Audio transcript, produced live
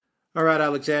All right,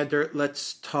 Alexander,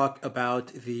 let's talk about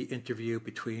the interview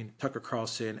between Tucker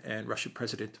Carlson and Russian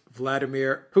President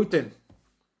Vladimir Putin.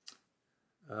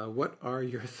 What are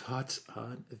your thoughts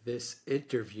on this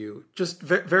interview? Just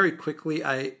very quickly,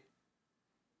 I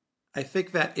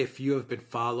think that if you have been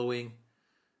following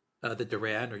the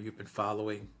Duran, or you've been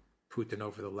following Putin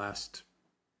over the last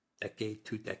decade,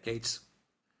 2 decades,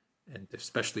 and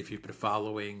especially if you've been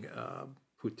following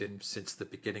Putin since the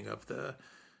beginning of the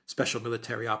special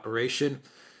military operation,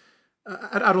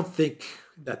 I don't think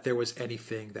that there was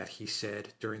anything that he said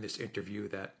during this interview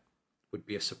that would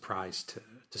be a surprise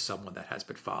to someone that has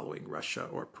been following Russia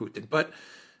or Putin. But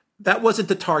that wasn't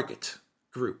the target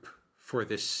group for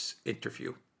this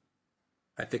interview.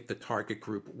 I think the target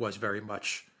group was very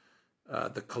much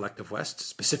the collective West,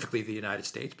 specifically the United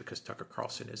States, because Tucker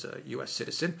Carlson is a U.S.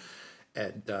 citizen,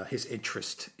 and his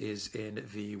interest is in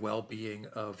the well-being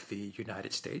of the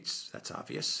United States. That's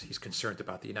obvious. He's concerned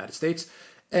about the United States.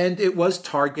 And it was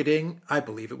targeting, I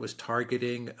believe it was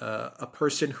targeting a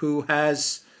person who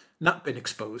has not been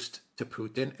exposed to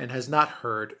Putin and has not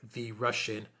heard the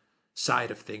Russian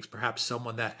side of things, perhaps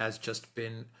someone that has just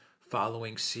been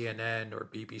following CNN or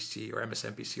BBC or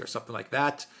MSNBC or something like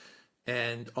that.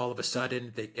 And all of a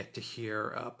sudden they get to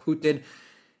hear Putin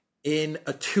in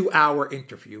a 2-hour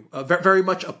interview, very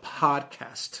much a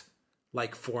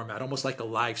podcast-like format, almost like a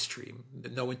live stream.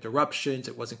 No interruptions.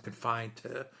 It wasn't confined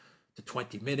to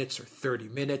 20 minutes or 30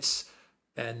 minutes.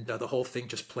 And the whole thing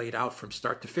just played out from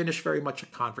start to finish, very much a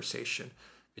conversation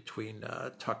between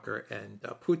Tucker and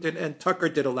Putin. And Tucker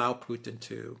did allow Putin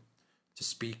to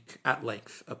speak at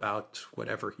length about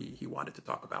whatever he wanted to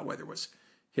talk about, whether it was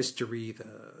history,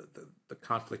 the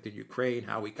conflict in Ukraine,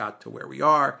 how we got to where we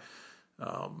are.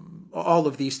 All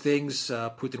of these things,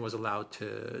 Putin was allowed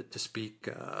to speak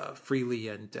freely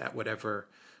and at whatever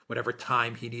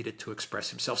time he needed to express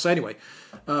himself. So anyway,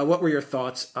 what were your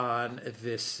thoughts on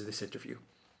this interview?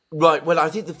 Right. Well, I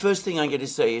think the first thing I'm going to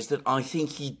say is that I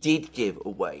think he did give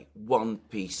away one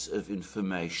piece of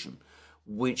information,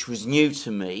 which was new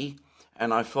to me,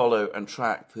 and I follow and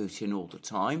track Putin all the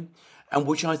time, and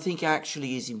which I think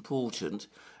actually is important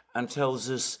and tells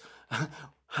us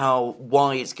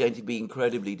why it's going to be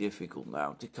incredibly difficult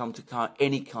now to come to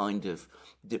any kind of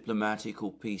diplomatic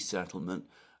or peace settlement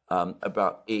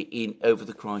over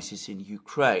the crisis in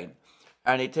Ukraine.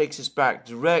 And it takes us back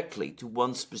directly to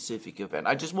one specific event.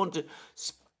 I just want to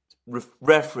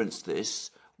reference this.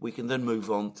 We can then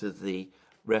move on to the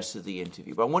rest of the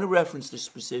interview. But I want to reference this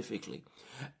specifically.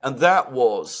 And that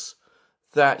was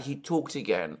that he talked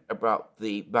again about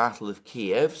the Battle of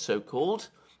Kiev, so-called,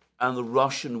 and the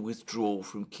Russian withdrawal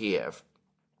from Kiev.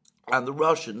 And the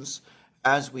Russians,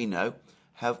 as we know,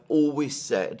 have always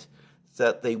said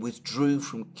that they withdrew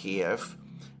from Kiev,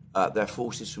 their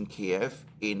forces from Kiev,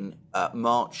 in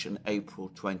March and April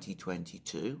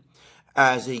 2022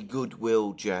 as a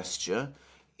goodwill gesture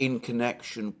in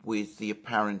connection with the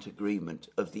apparent agreement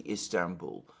of the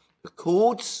Istanbul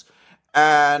Accords,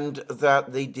 and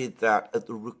that they did that at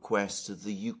the request of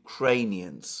the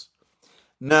Ukrainians.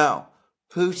 Now,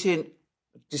 Putin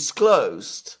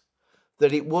disclosed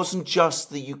that it wasn't just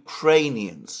the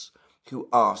Ukrainians who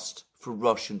asked for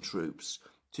Russian troops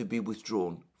to be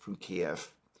withdrawn from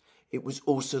Kiev. It was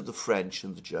also the French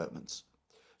and the Germans.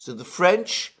 So the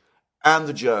French and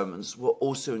the Germans were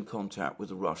also in contact with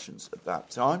the Russians at that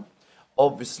time.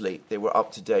 Obviously, they were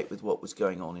up to date with what was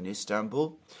going on in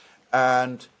Istanbul.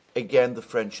 And again, the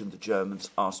French and the Germans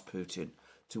asked Putin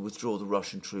to withdraw the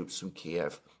Russian troops from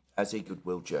Kiev as a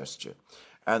goodwill gesture.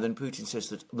 And then Putin says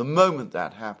that the moment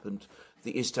that happened,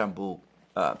 the Istanbul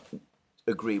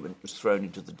agreement was thrown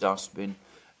into the dustbin,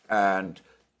 and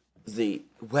the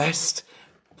West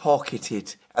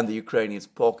pocketed, and the Ukrainians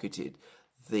pocketed,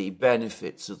 the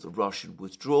benefits of the Russian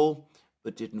withdrawal,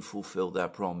 but didn't fulfill their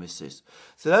promises.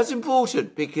 So that's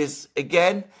important because,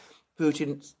 again,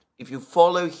 Putin, if you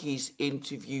follow his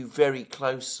interview very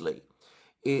closely,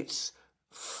 it's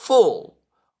full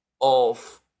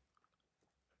of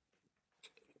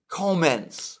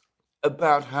comments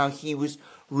about how he was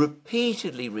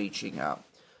repeatedly reaching out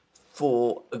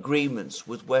for agreements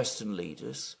with Western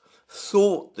leaders,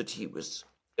 thought that he was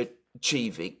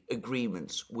achieving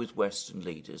agreements with Western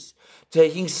leaders,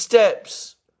 taking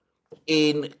steps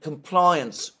in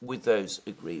compliance with those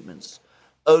agreements,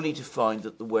 only to find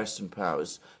that the Western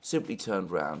powers simply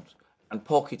turned round and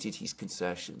pocketed his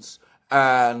concessions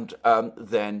and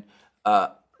then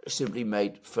simply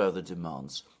made further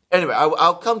demands. Anyway,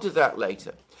 I'll come to that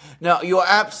later. Now, you're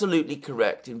absolutely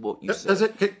correct in what you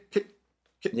said.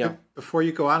 Before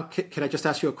you go on, can I just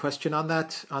ask you a question on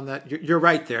that? You're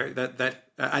right there. That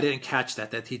I didn't catch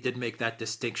that he did make that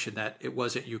distinction that it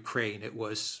wasn't Ukraine, it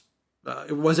wasn't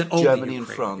only Germany Ukraine, and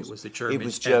France. It was the Germans. It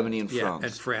was Germany and France. Yeah,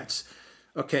 and France.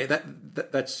 Okay,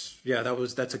 that's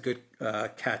a good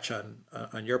catch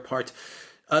on your part.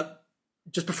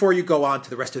 Just before you go on to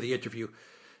the rest of the interview,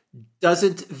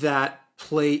 doesn't that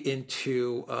play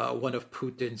into one of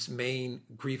Putin's main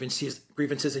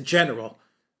grievances in general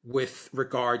with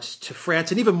regards to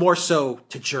France, and even more so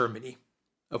to Germany,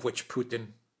 of which Putin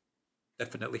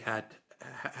definitely had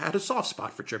a soft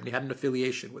spot for Germany, had an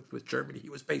affiliation with Germany. He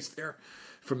was based there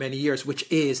for many years, which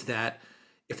is that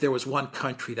if there was one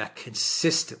country that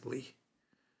consistently,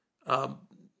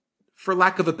 for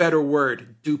lack of a better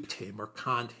word, duped him or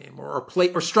conned him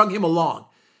or strung him along,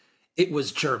 it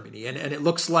was Germany. And it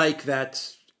looks like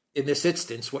that in this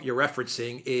instance, what you're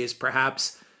referencing is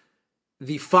perhaps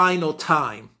the final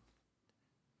time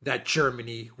that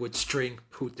Germany would string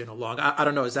Putin along. I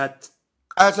don't know, That's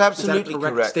absolutely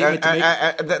correct.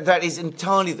 That is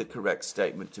entirely the correct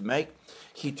statement to make.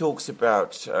 He talks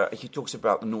about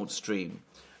the Nord Stream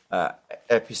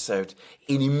episode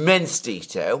in immense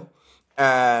detail,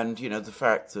 and the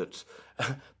fact that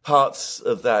parts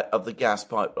of the gas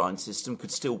pipeline system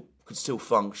could still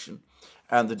function,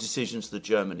 and the decisions that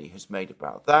Germany has made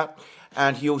about that.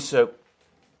 And he also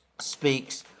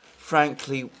speaks,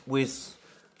 frankly, with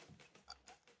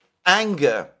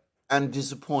anger and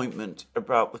disappointment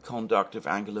about the conduct of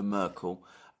Angela Merkel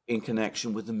in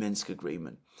connection with the Minsk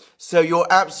agreement. So you're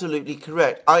absolutely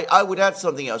correct. I would add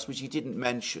something else which he didn't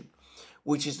mention,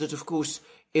 which is that, of course,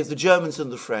 if the Germans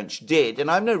and the French did, and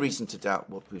I have no reason to doubt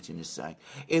what Putin is saying,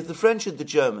 if the French and the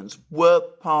Germans were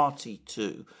party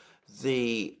to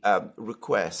the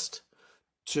request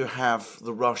to have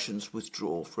the Russians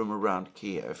withdraw from around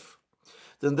Kiev,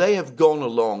 then they have gone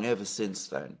along ever since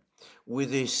then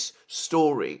with this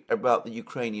story about the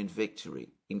Ukrainian victory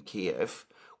in Kiev,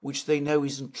 which they know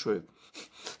isn't true.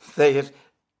 They have,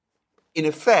 in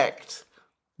effect,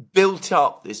 built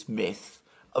up this myth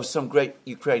of some great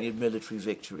Ukrainian military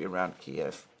victory around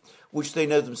Kiev, which they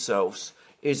know themselves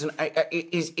is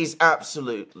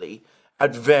absolutely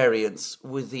at variance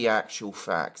with the actual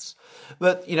facts.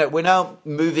 But, we're now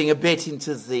moving a bit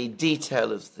into the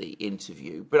detail of the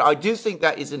interview, but I do think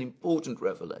that is an important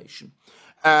revelation.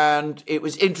 And it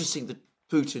was interesting that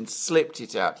Putin slipped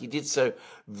it out. He did so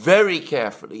very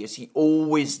carefully, as he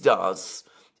always does,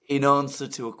 in answer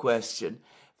to a question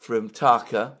from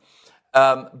Tucker.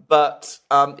 But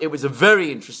it was a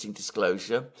very interesting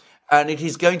disclosure, and it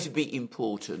is going to be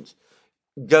important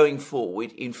going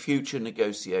forward in future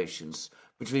negotiations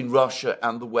between Russia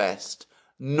and the West,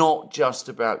 not just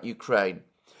about Ukraine.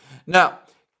 Now,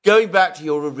 going back to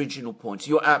your original point,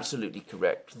 you're absolutely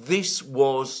correct. This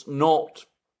was not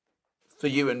for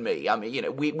you and me. I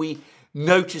mean, we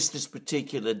noticed this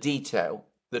particular detail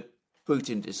that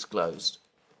Putin disclosed.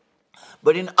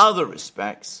 But in other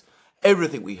respects,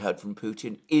 everything we heard from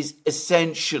Putin is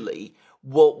essentially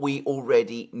what we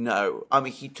already know. I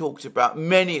mean, he talked about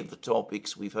many of the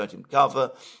topics we've heard him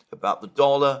cover, about the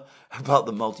dollar, about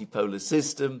the multipolar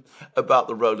system, about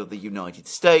the role of the United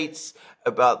States,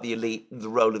 about the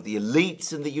role of the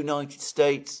elites in the United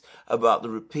States, about the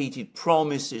repeated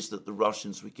promises that the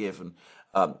Russians were given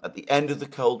at the end of the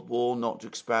Cold War not to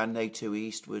expand NATO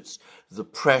eastwards, the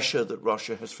pressure that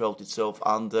Russia has felt itself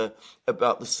under,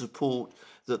 about the support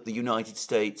that the United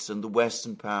States and the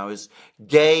Western powers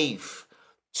gave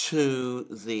to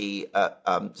the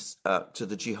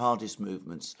jihadist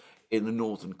movements in the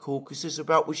Northern Caucasus,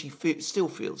 about which he still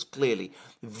feels clearly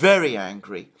very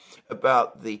angry,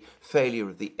 about the failure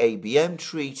of the ABM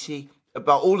treaty,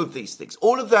 about all of these things.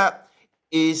 All of that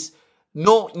is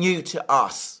not new to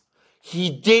us. He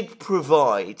did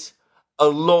provide a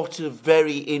lot of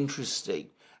very interesting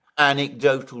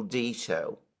anecdotal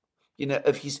detail,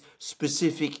 of his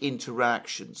specific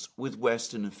interactions with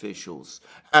Western officials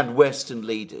and Western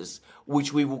leaders,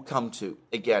 which we will come to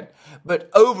again. But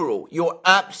overall, you're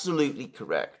absolutely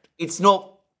correct. It's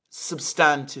not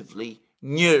substantively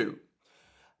new.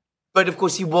 But of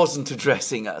course, he wasn't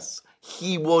addressing us.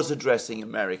 He was addressing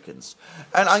Americans.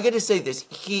 And I'm going to say this,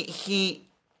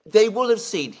 they will have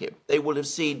seen him. They will have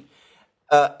seen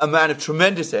a man of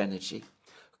tremendous energy,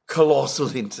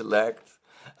 colossal intellect,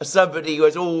 somebody who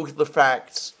has all the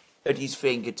facts at his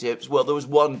fingertips. Well, there was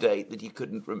one date that he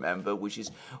couldn't remember, which is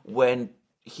when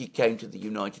he came to the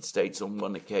United States on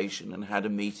one occasion and had a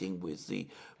meeting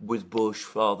with Bush,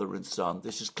 father and son.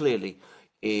 This is clearly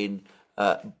in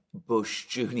Bush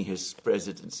Jr.'s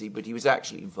presidency, but he was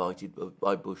actually invited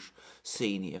by Bush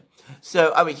Sr.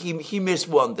 So, I mean, he missed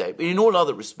one day. But in all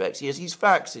other respects, he has his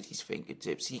facts at his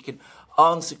fingertips. He can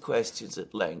answer questions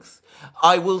at length.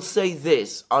 I will say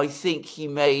this. I think he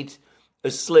made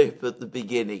a slip at the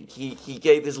beginning. He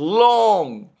gave this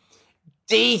long,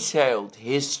 detailed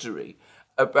history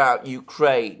about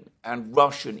Ukraine and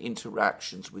Russian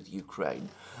interactions with Ukraine.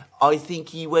 I think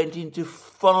he went into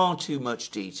far too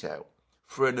much detail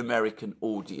for an American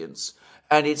audience.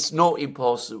 And it's not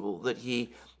impossible that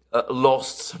he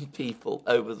lost some people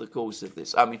over the course of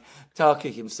this. I mean, Tucker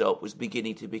himself was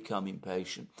beginning to become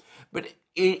impatient. But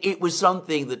it was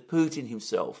something that Putin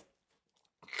himself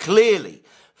clearly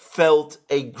felt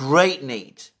a great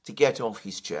need to get off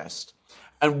his chest.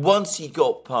 And once he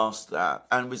got past that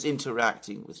and was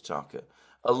interacting with Tucker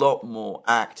a lot more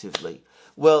actively,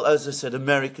 well, as I said,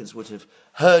 Americans would have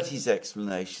heard his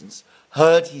explanations,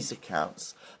 heard his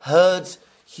accounts, heard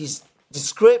his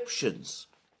descriptions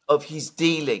of his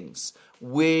dealings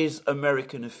with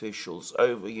American officials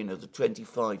over, the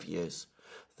 25 years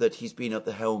that he's been at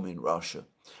the helm in Russia.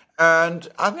 And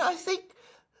I mean, I think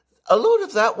a lot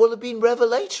of that will have been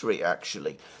revelatory,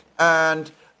 actually.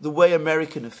 And the way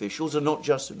American officials, and not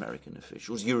just American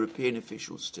officials, European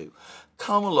officials too,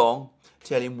 come along,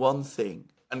 tell him one thing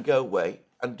and go away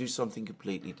and do something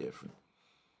completely different.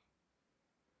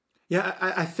 Yeah,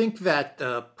 I think that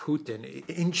Putin,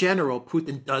 in general,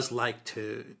 Putin does like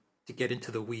to get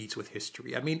into the weeds with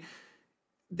history. I mean,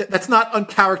 that's not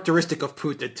uncharacteristic of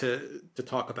Putin to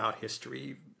talk about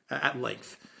history at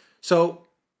length. So,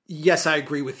 yes, I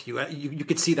agree with you. You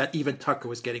could see that even Tucker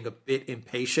was getting a bit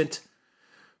impatient.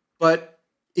 But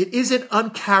it isn't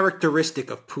uncharacteristic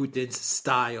of Putin's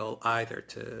style either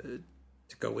to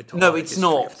go into all it's history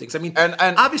not. Of things. I mean, and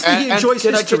obviously he enjoys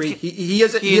history. He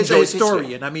is a historian.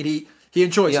 History. I mean, he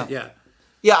enjoys it. Yeah.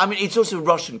 Yeah, I mean, it's also a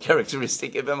Russian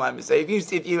characteristic, if I might say.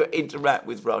 If you interact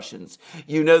with Russians,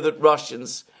 you know that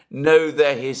Russians know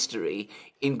their history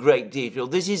in great detail.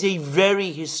 This is a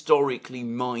very historically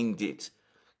minded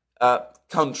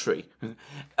country.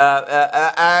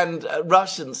 And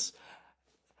Russians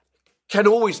can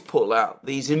always pull out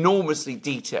these enormously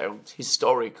detailed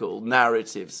historical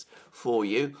narratives for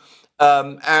you.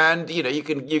 And,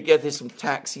 you get this from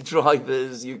taxi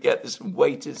drivers, you get this from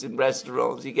waiters in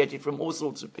restaurants, you get it from all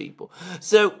sorts of people.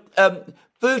 So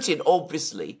Putin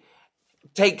obviously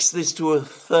takes this to a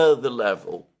further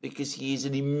level because he is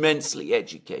an immensely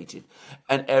educated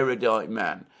and erudite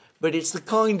man. But it's the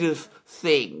kind of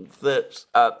thing that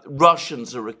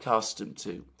Russians are accustomed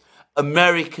to.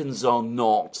 Americans are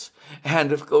not.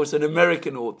 And, of course, an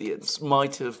American audience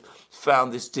might have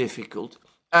found this difficult.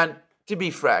 And to be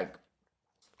frank,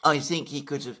 I think he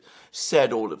could have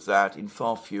said all of that in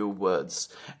far fewer words.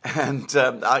 And,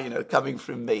 coming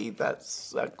from me,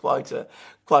 that's quite a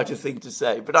thing to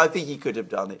say. But I think he could have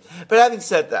done it. But having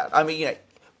said that, I mean,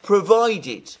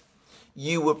 provided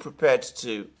you were prepared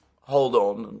to hold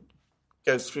on and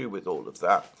go through with all of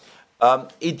that,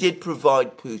 it did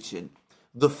provide Putin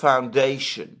the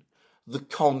foundation, the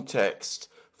context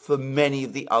for many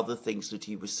of the other things that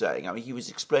he was saying. I mean, he was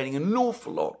explaining an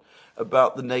awful lot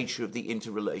about the nature of the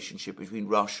interrelationship between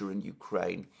Russia and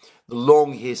Ukraine, the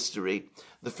long history,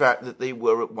 the fact that they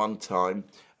were at one time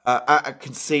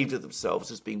conceived of themselves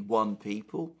as being one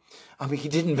people. I mean, he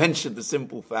didn't mention the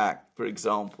simple fact, for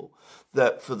example,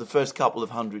 that for the first couple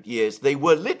of 100 years, they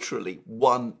were literally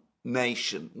one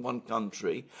nation, one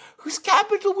country, whose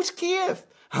capital was Kiev.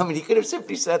 I mean, he could have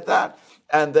simply said that.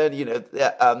 And then,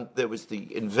 there was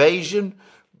the invasion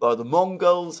by the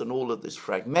Mongols and all of this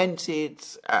fragmented,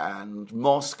 and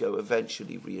Moscow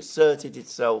eventually reasserted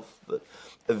itself. But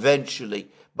eventually,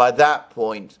 by that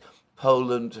point,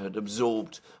 Poland had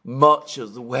absorbed much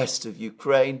of the west of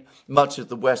Ukraine, much of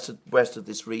the west of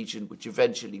this region, which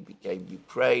eventually became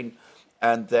Ukraine.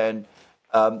 And then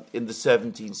in the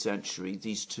 17th century,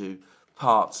 these two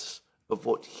parts of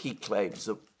what he claims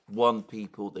are one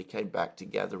people, they came back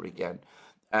together again.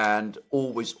 And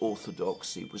always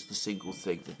orthodoxy was the single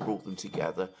thing that brought them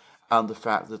together, and the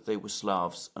fact that they were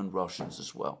Slavs and Russians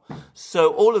as well.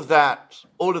 So all of that,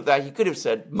 he could have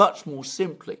said much more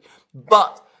simply,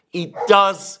 but it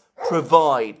does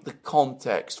provide the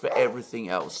context for everything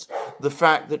else. The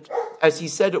fact that, as he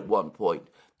said at one point,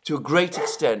 to a great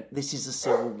extent, this is a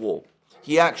civil war.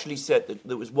 He actually said that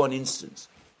there was one instance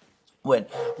when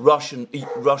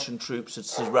Russian troops had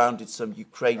surrounded some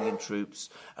Ukrainian troops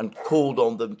and called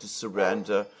on them to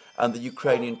surrender, and the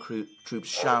Ukrainian troops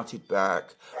shouted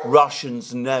back,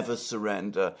 "Russians never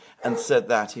surrender," and said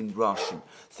that in Russian.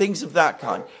 Things of that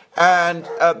kind. And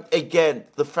again,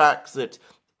 the fact that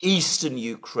eastern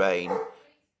Ukraine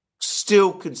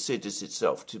still considers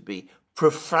itself to be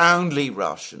profoundly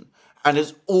Russian and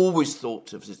has always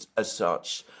thought of it as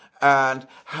such, and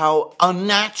how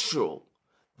unnatural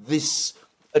this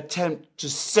attempt to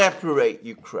separate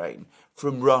Ukraine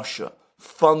from Russia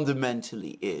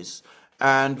fundamentally is,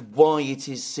 and why it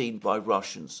is seen by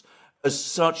Russians as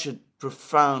such a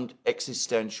profound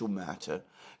existential matter,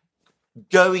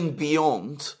 going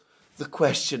beyond the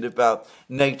question about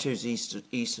NATO's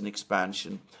eastern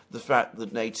expansion, the fact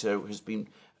that NATO has been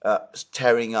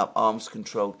tearing up arms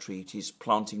control treaties,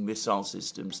 planting missile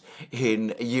systems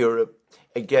in Europe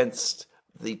against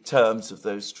the terms of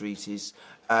those treaties,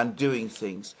 and doing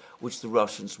things which the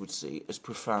Russians would see as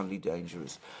profoundly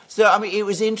dangerous. So, I mean, it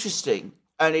was interesting,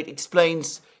 and it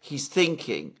explains his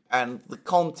thinking and the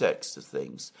context of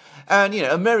things. And,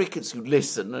 Americans who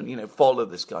listen and, follow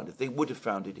this kind of thing would have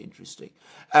found it interesting.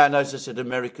 And as I said,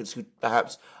 Americans who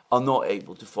perhaps are not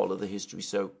able to follow the history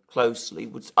so closely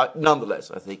would, nonetheless,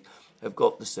 I think, have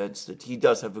got the sense that he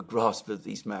does have a grasp of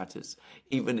these matters,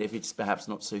 even if it's perhaps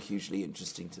not so hugely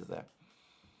interesting to them.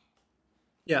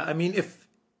 Yeah, I mean,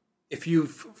 if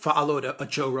you've followed a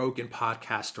Joe Rogan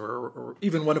podcast or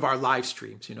even one of our live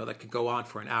streams, that could go on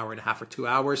for an hour and a half or 2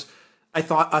 hours, I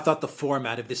thought the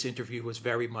format of this interview was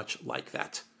very much like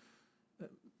that.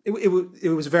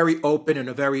 It was very open and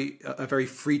a very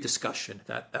free discussion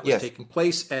that was taking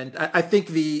place, and I think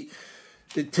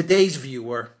today's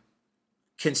viewer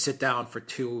can sit down for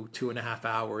 2.5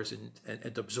 hours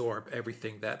and absorb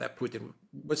everything that Putin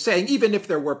was saying, even if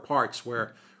there were parts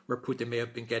where Putin may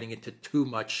have been getting into too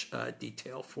much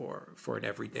detail for an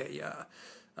everyday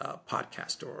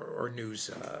podcast or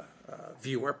news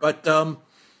viewer. But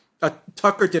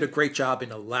Tucker did a great job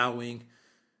in allowing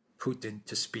Putin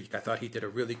to speak. I thought he did a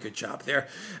really good job there.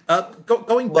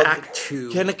 Going back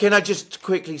to... Can I just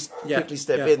quickly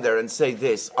step in there and say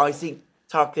this? I think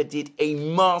Tucker did a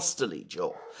masterly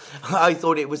job. I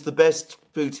thought it was the best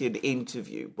Putin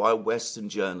interview by a Western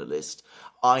journalist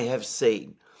I have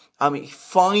seen. I mean,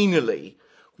 finally,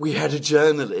 we had a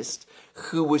journalist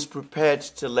who was prepared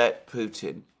to let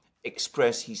Putin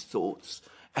express his thoughts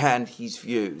and his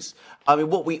views. I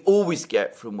mean, what we always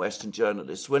get from Western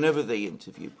journalists whenever they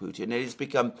interview Putin, and it's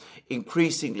become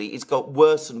increasingly, it's got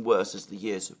worse and worse as the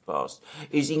years have passed,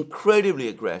 is incredibly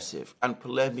aggressive and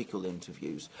polemical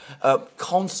interviews,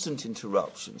 constant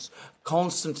interruptions,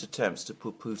 constant attempts to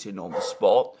put Putin on the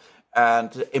spot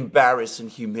and embarrass and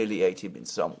humiliate him in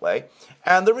some way.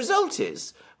 And the result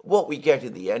is, what we get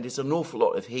in the end is an awful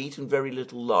lot of heat and very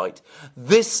little light.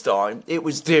 This time, it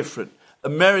was different.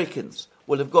 Americans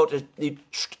will have got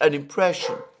an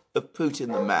impression of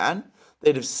Putin the man.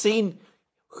 They'd have seen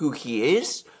who he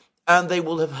is, and they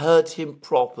will have heard him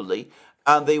properly,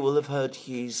 and they will have heard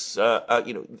his,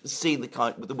 seen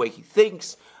the way he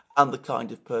thinks and the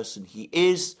kind of person he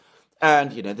is.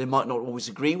 And, they might not always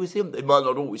agree with him, they might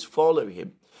not always follow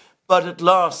him, but at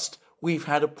last we've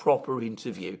had a proper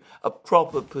interview, a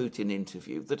proper Putin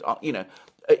interview that,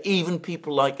 even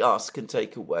people like us can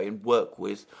take away and work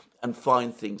with and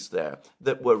find things there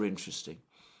that were interesting.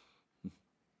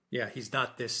 Yeah, he's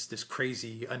not this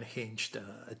crazy, unhinged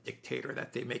dictator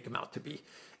that they make him out to be.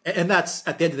 And that's,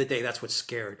 at the end of the day, that's what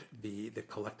scared the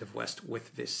collective West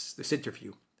with this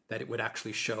interview, that it would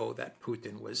actually show that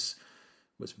Putin was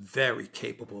very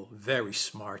capable, very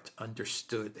smart,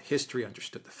 understood the history,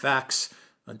 understood the facts,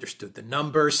 understood the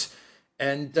numbers,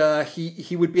 and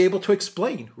he would be able to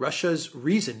explain Russia's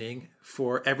reasoning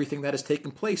for everything that has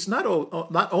taken place, not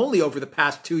only over the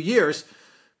past 2 years,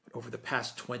 but over the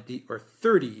past 20 or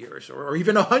 30 years, or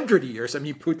even 100 years. I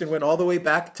mean, Putin went all the way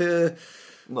back to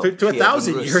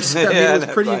 1,000 years. I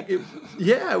mean,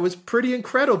 it was pretty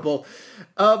incredible.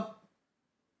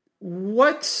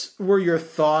 What were your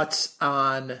thoughts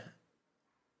on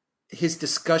his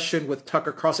discussion with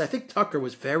Tucker Carlson? I think Tucker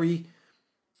was very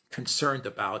concerned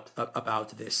about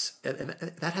this, and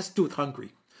that has to do with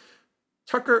Hungary.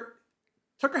 Tucker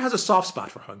has a soft spot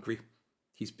for Hungary.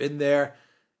 He's been there.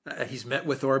 He's met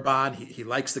with Orban. He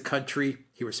likes the country.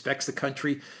 He respects the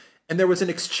country. And there was an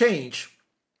exchange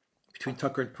between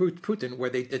Tucker and Putin where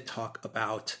they did talk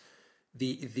about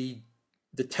the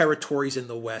territories in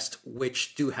the West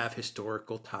which do have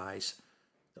historical ties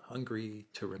to Hungary,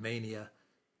 to Romania,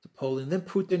 to Poland. Then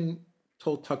Putin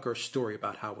told Tucker a story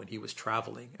about how when he was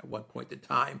traveling at one point in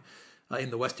time in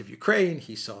the west of Ukraine,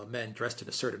 he saw men dressed in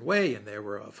a certain way and they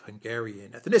were of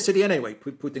Hungarian ethnicity. Anyway,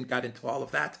 Putin got into all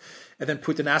of that. And then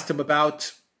Putin asked him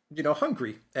about,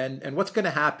 Hungary and what's going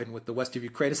to happen with the west of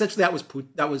Ukraine. Essentially,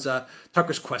 that was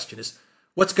Tucker's question is,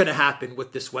 what's going to happen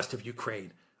with this west of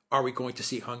Ukraine? Are we going to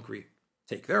see Hungary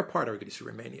take their part? Are we going to see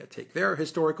Romania take their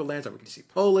historical lands? Are we going to see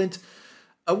Poland?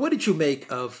 What did you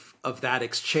make of that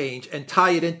exchange, and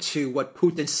tie it into what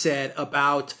Putin said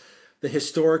about the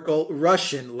historical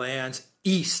Russian lands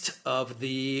east of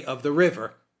the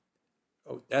river,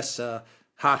 Odessa,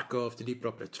 Kharkov,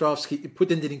 Dnipropetrovsk?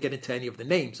 Putin didn't get into any of the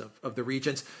names of the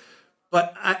regions,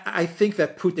 but I think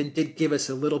that Putin did give us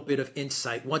a little bit of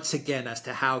insight once again as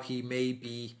to how he may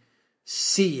be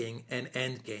seeing an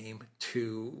end game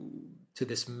to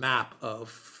this map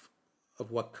of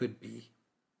what could be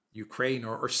Ukraine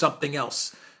or something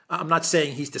else. I'm not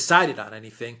saying he's decided on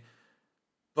anything,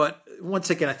 but once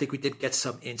again, I think we did get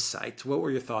some insight. What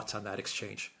were your thoughts on that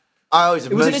exchange?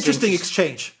 It was an interesting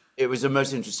exchange. It was a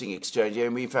most interesting exchange.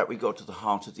 And in fact, we got to the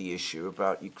heart of the issue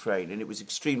about Ukraine, and it was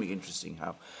extremely interesting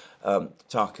how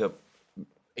Tucker,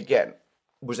 again,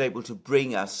 was able to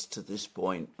bring us to this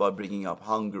point by bringing up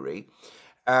Hungary.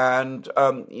 And,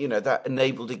 that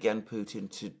enabled, again, Putin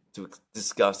to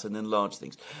discuss and enlarge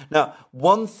things. Now,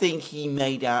 one thing he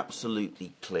made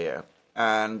absolutely clear,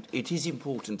 and it is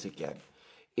important again,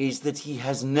 is that he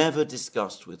has never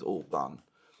discussed with Orban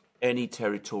any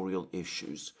territorial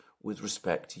issues with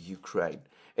respect to Ukraine.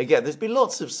 Again, there's been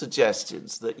lots of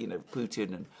suggestions that,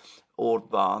 Putin and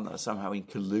Orban are somehow in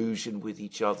collusion with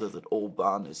each other, that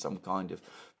Orban is some kind of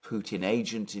Putin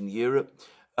agent in Europe.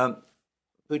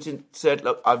 Putin said,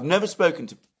 look, I've never spoken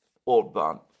to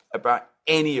Orban about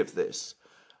any of this.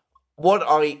 What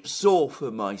I saw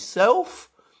for myself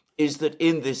is that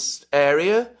in this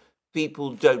area,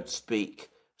 people don't speak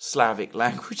Slavic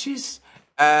languages,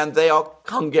 and they are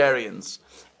Hungarians,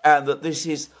 and that this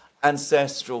is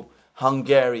ancestral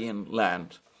Hungarian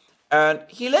land. And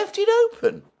he left it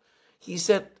open. He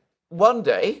said, one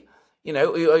day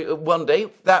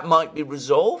that might be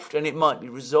resolved, and it might be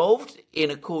resolved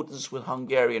in accordance with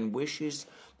Hungarian wishes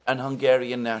and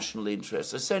Hungarian national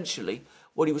interests. Essentially,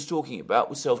 what he was talking about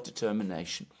was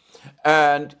self-determination.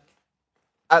 And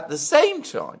at the same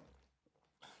time,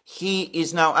 he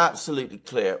is now absolutely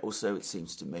clear, or so it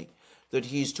seems to me, that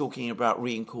he's talking about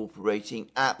reincorporating,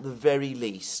 at the very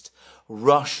least,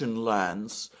 Russian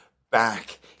lands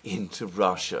back into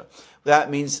Russia. That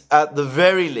means, at the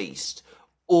very least,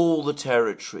 all the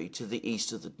territory to the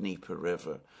east of the Dnieper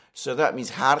River. So that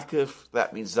means Kharkiv,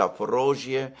 that means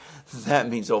Zaporozhye, that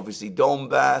means obviously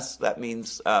Donbass, that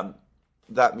means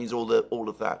all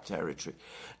of that territory.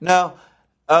 Now,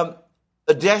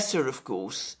 Odessa, of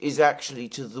course, is actually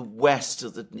to the west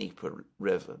of the Dnieper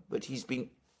River, but he's been,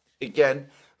 again,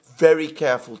 very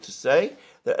careful to say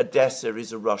that Odessa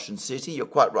is a Russian city. You're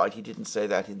quite right, he didn't say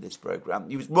that in this programme.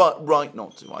 He was right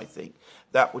not to, I think.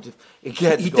 That would have,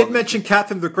 again... He did mention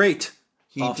Catherine the Great.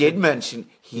 He did mention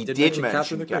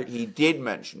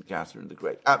Catherine the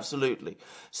Great, absolutely.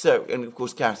 So, and of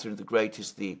course, Catherine the Great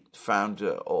is the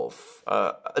founder of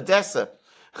Odessa.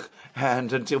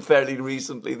 And until fairly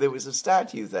recently, there was a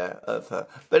statue there of her.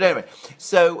 But anyway,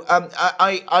 so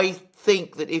I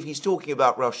think that if he's talking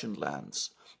about Russian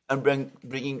lands and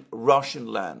bringing Russian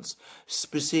lands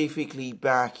specifically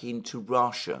back into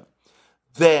Russia,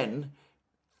 then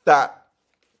that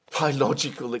by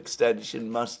logical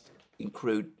extension must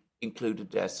include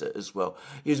Odessa as well.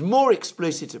 He is more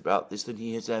explicit about this than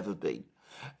he has ever been.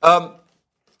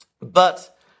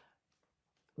 But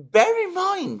bear in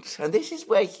mind, and this is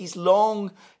where his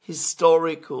long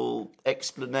historical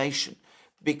explanation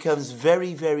becomes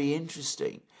very, very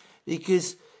interesting,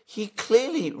 because he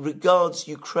clearly regards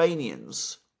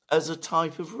Ukrainians as a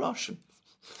type of Russian.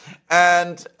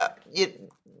 And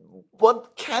one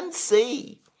can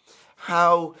see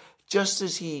how, just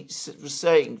as he was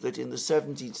saying that in the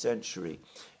 17th century,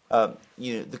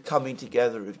 the coming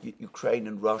together of Ukraine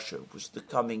and Russia was the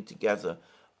coming together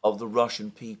of the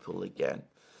Russian people again,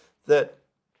 that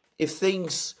if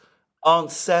things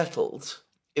aren't settled,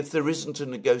 if there isn't a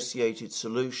negotiated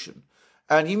solution,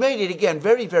 and he made it again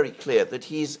very, very clear that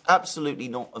he is absolutely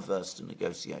not averse to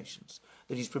negotiations,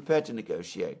 that he's prepared to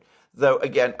negotiate, though,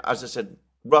 again, as I said,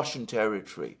 Russian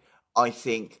territory, I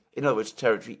think, in other words,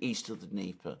 territory east of the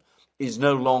Dnieper, is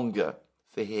no longer,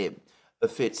 for him, a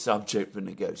fit subject for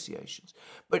negotiations.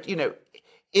 But,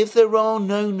 if there are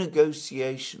no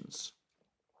negotiations,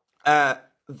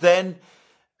 then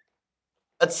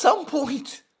at some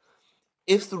point,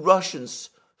 if the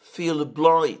Russians feel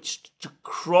obliged to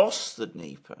cross the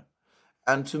Dnieper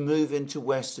and to move into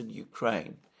western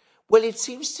Ukraine, well, it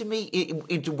seems to me,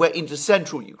 into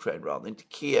central Ukraine rather, into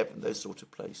Kiev and those sort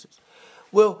of places,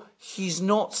 well, he's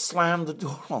not slammed the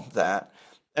door on that,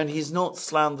 and he's not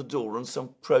slammed the door on some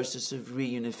process of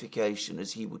reunification,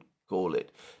 as he would call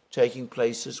it, taking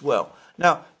place as well.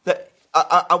 Now,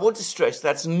 I want to stress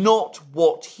that's not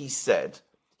what he said.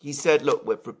 He said, look,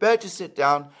 we're prepared to sit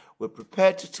down, we're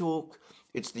prepared to talk,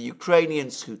 It's the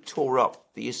Ukrainians who tore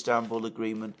up the Istanbul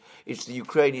Agreement. It's the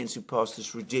Ukrainians who passed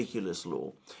this ridiculous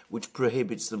law which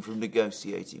prohibits them from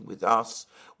negotiating with us.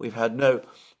 We've had no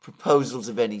proposals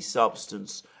of any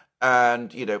substance.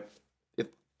 And, if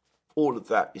all of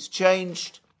that is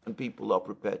changed and people are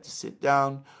prepared to sit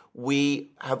down,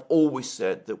 we have always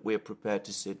said that we're prepared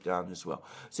to sit down as well.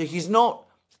 So he's not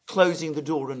closing the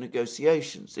door on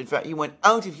negotiations. In fact, he went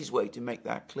out of his way to make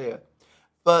that clear.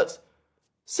 But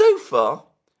so far,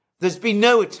 there's been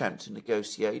no attempt to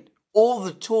negotiate. All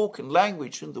the talk and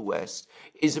language from the West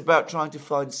is about trying to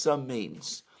find some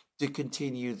means to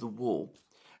continue the war.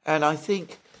 And I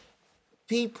think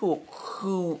people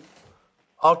who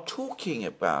are talking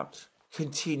about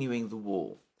continuing the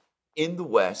war in the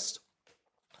West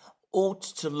ought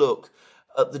to look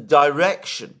at the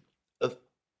direction of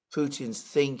Putin's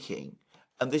thinking.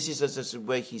 And this is as a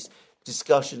way his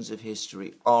discussions of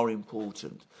history are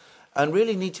important. And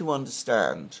really need to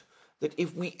understand that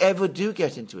if we ever do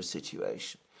get into a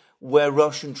situation where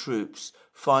Russian troops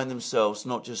find themselves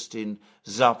not just in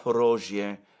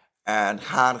Zaporozhye and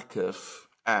Kharkiv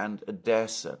and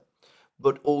Odessa,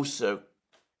 but also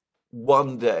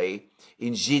one day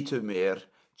in Zhytomyr,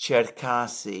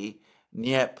 Cherkasy,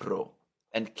 Dnipro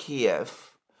and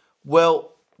Kiev,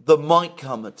 well, there might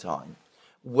come a time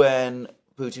when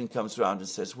Putin comes around and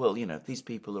says, well, these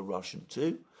people are Russian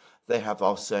too. They have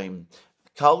our same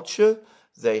culture.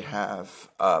 They have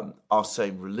our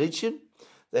same religion.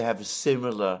 They have a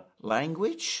similar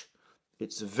language.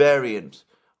 It's a variant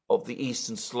of the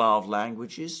Eastern Slav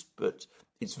languages, but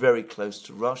it's very close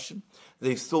to Russian.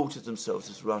 They've thought of themselves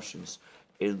as Russians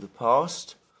in the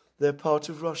past. They're part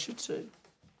of Russia too.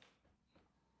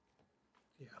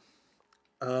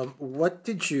 Yeah. What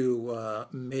did you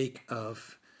make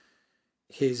of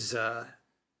his...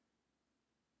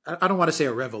 I don't want to say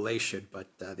a revelation, but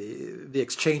the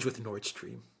exchange with Nord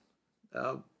Stream.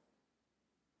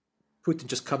 Putin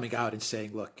just coming out and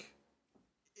saying, look,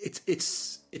 it's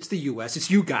the U.S.,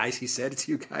 it's you guys, he said, it's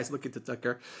you guys, looking to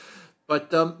Tucker.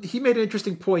 But he made an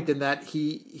interesting point in that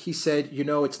he said,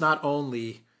 it's not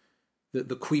only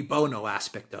the cui bono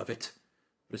aspect of it,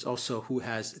 but it's also who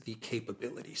has the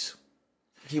capabilities.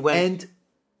 He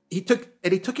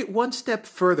took it one step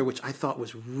further, which I thought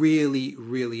was really,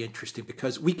 really interesting,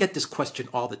 because we get this question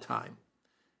all the time.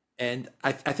 And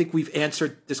I think we've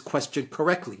answered this question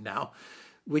correctly now,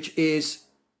 which is,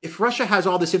 if Russia has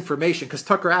all this information, because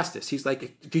Tucker asked this, he's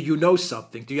like, do you know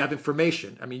something? Do you have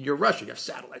information? I mean, you're Russia, you have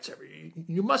satellites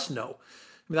you must know.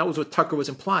 I mean, that was what Tucker was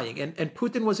implying. And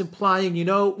Putin was implying,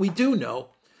 we do know.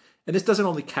 And this doesn't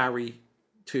only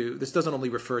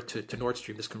refer to Nord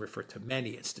Stream, this can refer to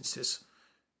many instances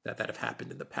that have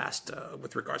happened in the past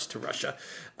with regards to Russia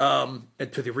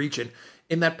and to the region,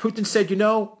 in that Putin said,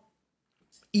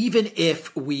 even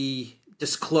if we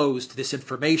disclosed this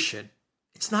information,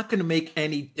 it's not going to make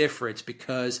any difference,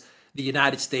 because the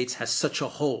United States has such a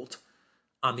hold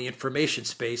on the information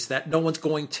space that no one's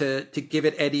going to give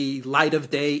it any light of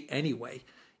day anyway.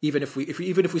 Even if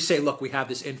we say, look, we have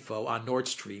this info on Nord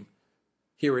Stream,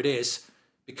 here it is,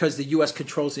 because the U.S.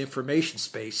 controls the information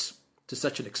space to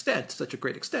such a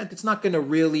great extent, it's not going to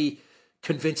really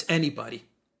convince anybody.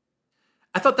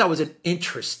 I thought that was an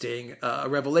interesting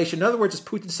revelation. In other words, it's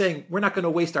Putin saying, we're not going to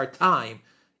waste our time,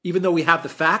 even though we have the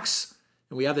facts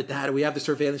and we have the data, we have the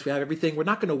surveillance, we have everything. We're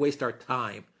not going to waste our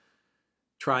time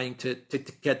trying to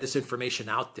get this information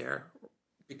out there,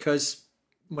 because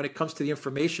when it comes to the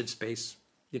information space,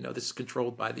 this is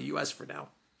controlled by the U.S. for now.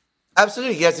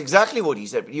 Absolutely, that's exactly what he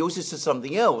said. But he also said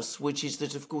something else, which is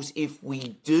that, of course, if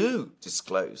we do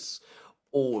disclose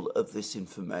all of this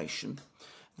information,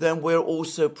 then we're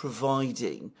also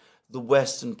providing the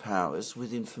Western powers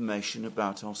with information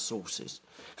about our sources.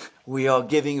 We are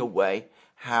giving away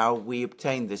how we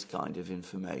obtain this kind of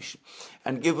information.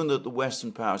 And given that the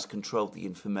Western powers control the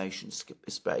information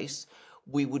space,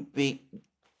 we would be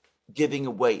giving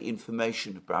away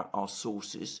information about our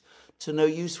sources to no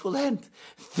useful end,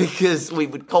 because we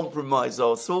would compromise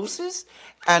our sources,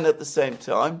 and at the same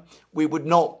time, we would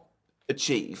not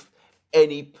achieve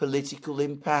any political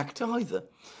impact either.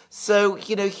 So,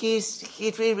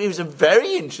 it was a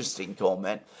very interesting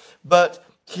comment, but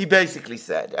he basically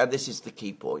said, and this is the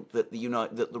key point, that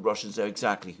the Russians know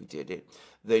exactly who did it.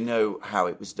 They know how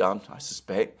it was done, I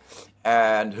suspect,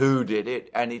 and who did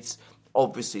it, and it's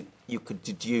obviously, you could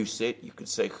deduce it, you could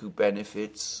say who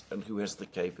benefits and who has the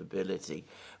capability,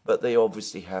 but they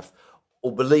obviously have,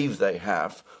 or believe they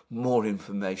have, more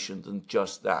information than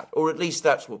just that, or at least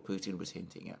that's what Putin was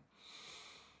hinting at.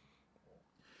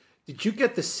 Did you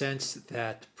get the sense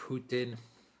that Putin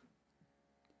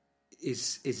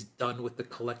is done with the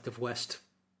collective West?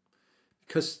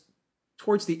 because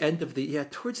towards the end of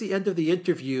the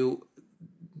interview,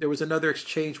 there was another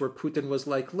exchange where Putin was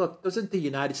like, "Look, doesn't the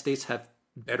United States have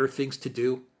better things to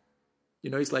do?"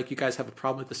 He's like, "You guys have a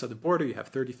problem with the southern border. You have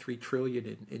 33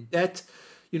 trillion in debt.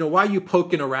 Why are you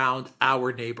poking around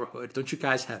our neighborhood? Don't you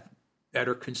guys have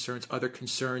better concerns, other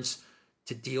concerns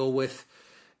to deal with?"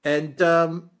 And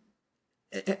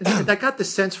I got the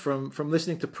sense from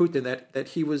listening to Putin that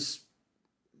he was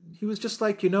just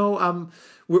like,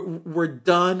 we're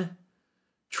done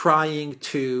trying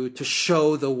to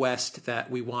show the West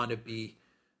that we want to be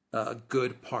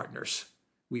good partners.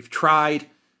 We've tried.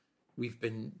 We've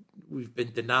been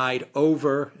denied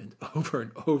over and over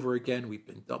and over again. We've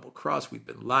been double-crossed. We've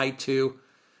been lied to.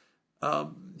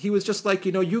 He was just like,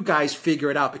 you guys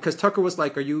figure it out. Because Tucker was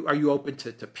like, are you open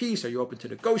to peace? Are you open to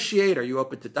negotiate? Are you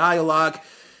open to dialogue?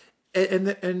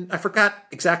 And I forgot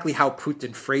exactly how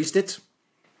Putin phrased it,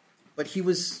 but he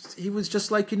was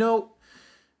just like,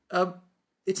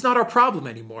 it's not our problem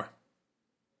anymore.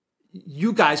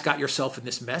 You guys got yourself in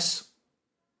this mess.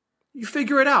 You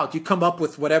figure it out. You come up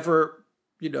with whatever,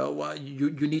 you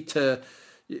need to,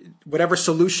 whatever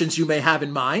solutions you may have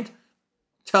in mind.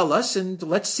 Tell us, and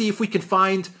let's see if we can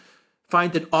find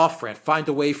an off-ramp, find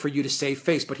a way for you to save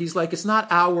face. But he's like, it's not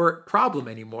our problem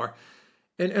anymore.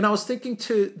 And I was thinking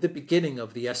to the beginning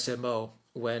of the SMO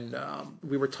when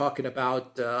we were talking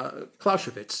about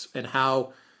Clausewitz and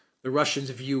how the Russians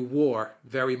view war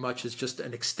very much as just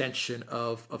an extension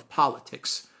of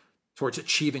politics towards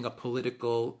achieving a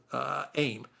political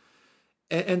aim.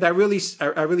 And I really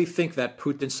think that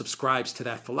Putin subscribes to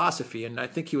that philosophy. And I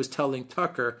think he was telling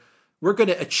Tucker, we're going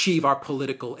to achieve our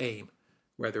political aim,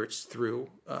 whether it's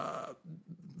whether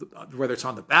it's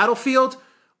on the battlefield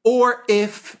or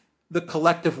if the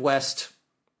collective West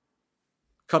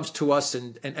comes to us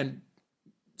and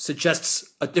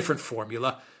suggests a different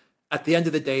formula. At the end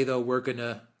of the day, though, we're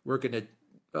gonna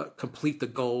complete the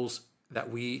goals that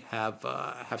we have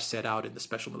set out in the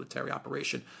special military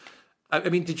operation. I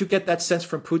mean, did you get that sense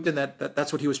from Putin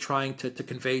that's what he was trying to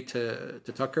convey to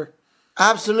Tucker?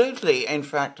 Absolutely. In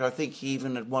fact, I think he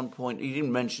even at one point, he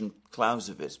didn't mention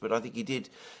Clausewitz, but I think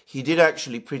he did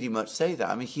actually pretty much say that.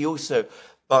 I mean, he also,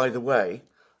 by the way,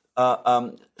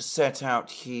 set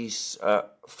out his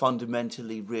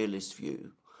fundamentally realist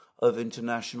view of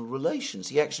international relations.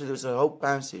 There was a whole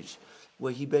passage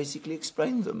where he basically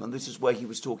explained them, and this is where he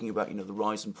was talking about, the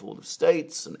rise and fall of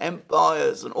states and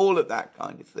empires and all of that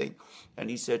kind of thing. And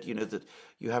he said, that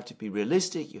you have to be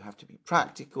realistic, you have to be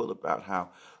practical about how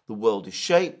the world is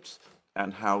shaped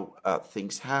and how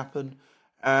things happen.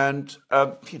 And,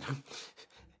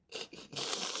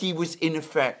 he was in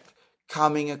effect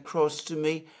coming across to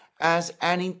me as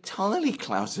an entirely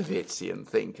Clausewitzian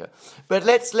thinker. But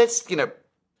let's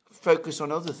focus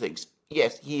on other things.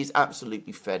 Yes, he is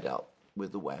absolutely fed up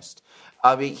with the West.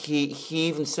 I mean, he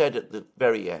even said at the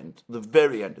very end of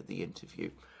the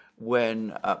interview,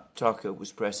 when Tucker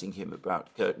was pressing him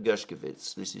about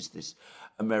Gershkovich, this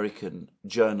American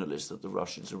journalist that the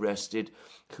Russians arrested,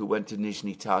 who went to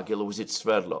Nizhny Tagil, or was it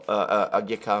Sverdlov,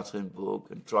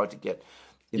 Yekaterinburg, and tried to get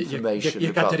information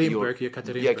about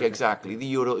Yekaterinburg. Yeah, exactly, the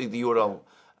Ural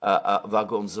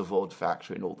Vagon-Zavod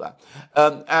factory and all that.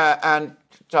 And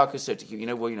Tucker said to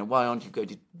him, why aren't you going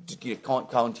to,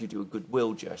 can't you do a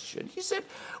goodwill gesture? And he said,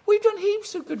 we've done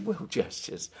heaps of goodwill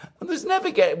gestures, and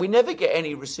we never get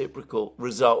any reciprocal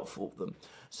result for them.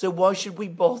 So why should we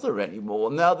bother anymore?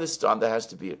 And now this time there has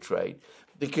to be a trade,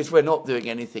 because we're not doing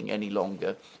anything any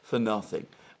longer for nothing.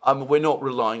 We're not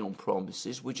relying on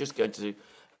promises. We're just going to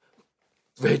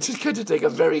take a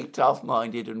very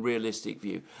tough-minded and realistic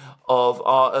view of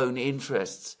our own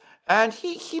interests. And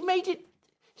he made it,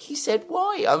 he said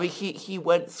why. I mean, he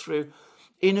went through,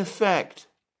 in effect,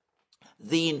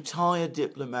 the entire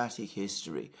diplomatic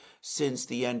history since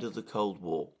the end of the Cold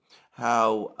War.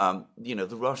 How,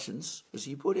 the Russians, as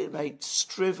he put it,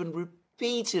 striven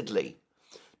repeatedly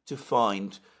to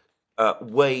find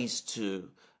ways to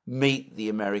meet the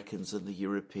Americans and the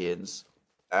Europeans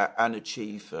and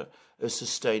achieve a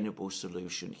sustainable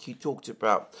solution. He talked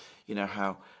about,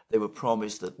 how they were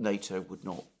promised that NATO would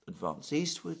not advance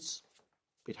eastwards.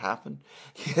 It happened.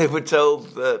 They were told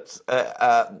that,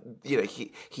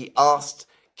 he asked,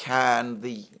 can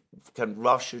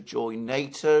Russia join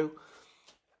NATO?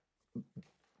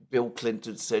 Bill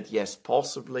Clinton said, yes,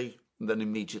 possibly. And then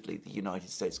immediately the United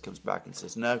States comes back and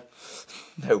says, no,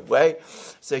 no way.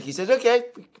 So he said, okay,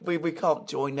 we can't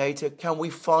join NATO. Can we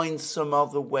find some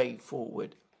other way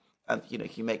forward? And,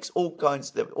 he makes all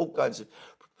kinds of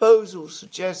proposals,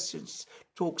 suggestions,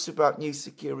 talks about new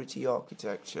security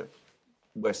architecture.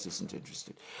 West isn't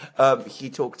interested. He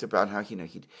talked about how,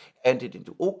 he'd entered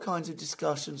into all kinds of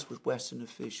discussions with Western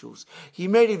officials. He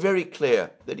made it very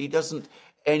clear that he doesn't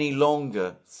any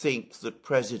longer think that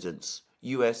presidents,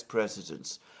 US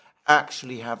presidents,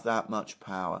 actually have that much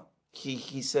power.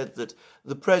 He said that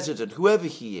the president, whoever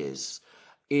he is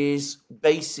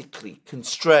basically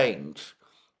constrained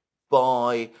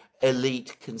by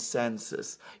elite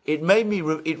consensus. It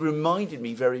reminded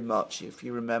me very much, if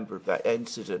you remember, of that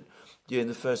incident during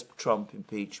the first Trump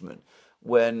impeachment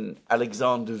when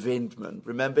Alexander Vindman,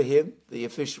 remember him, the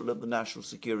official of the National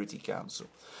Security Council,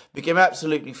 became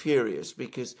absolutely furious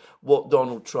because what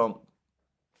Donald Trump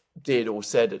did or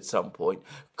said at some point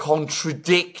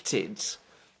contradicted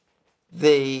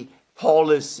the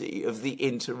policy of the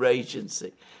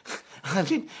interagency. I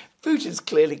mean, Putin's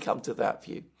clearly come to that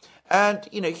view. And,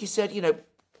 he said,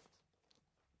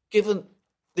 given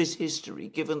this history,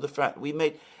 given the fact that we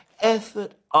made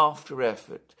effort after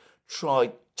effort,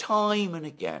 tried time and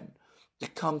again to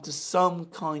come to some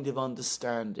kind of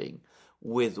understanding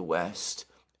with the West,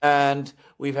 and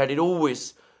we've had it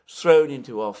always thrown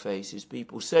into our faces.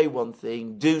 People say one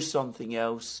thing, do something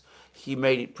else. He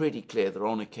made it pretty clear that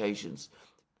on occasions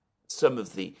some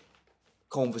of the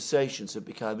conversations have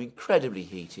become incredibly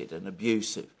heated and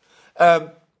abusive.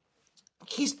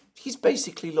 He's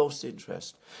basically lost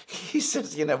interest. He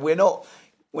says, we're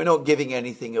not giving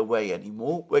anything away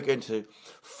anymore. We're going to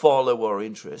follow our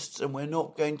interests, and we're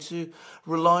not going to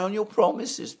rely on your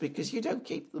promises because you don't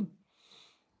keep them.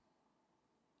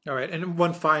 All right, and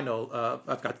one final,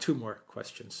 I've got two more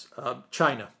questions.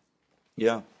 China.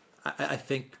 Yeah. I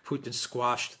think Putin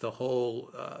squashed the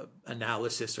whole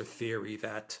analysis or theory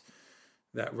that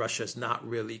Russia's not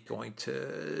really going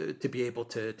to be able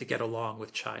to get along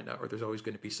with China, or there's always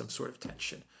going to be some sort of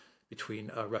tension between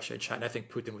Russia and China. I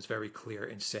think Putin was very clear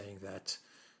in saying that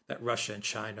Russia and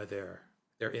China, they're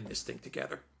in this thing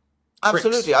together.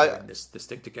 Absolutely, they're in this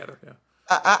thing together. Yeah.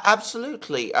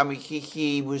 Absolutely. I mean,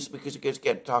 he was, because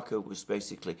again, Tucker was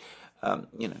basically,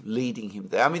 leading him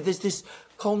there. I mean, there's this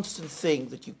constant thing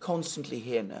that you constantly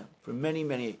hear now from many,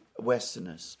 many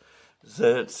Westerners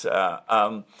that,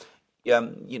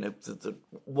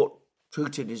 what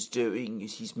Putin is doing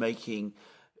is he's making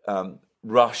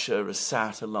Russia a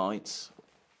satellite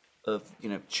of,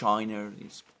 China.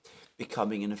 He's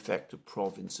becoming, in effect, a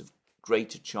province of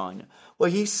Greater China.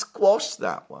 Well, he squashed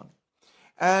that one.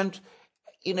 And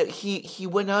he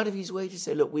went out of his way to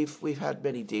say, look, we've had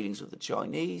many dealings with the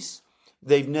Chinese.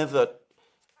 They've never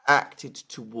acted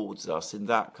towards us in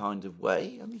that kind of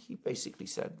way. I mean, he basically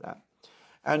said that.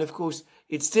 And of course,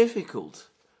 it's difficult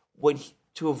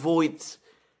to avoid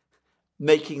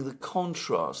making the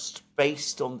contrast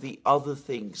based on the other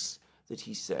things that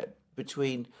he said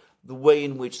between the way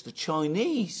in which the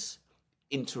Chinese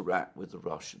interact with the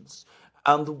Russians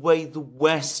and the way the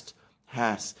West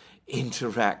has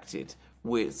interacted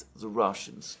with the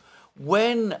Russians.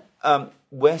 When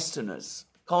Westerners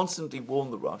constantly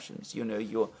warn the Russians,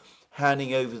 you're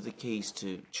handing over the keys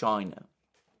to China,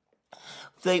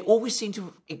 they always seem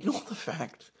to ignore the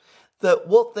fact that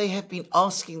what they have been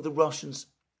asking the Russians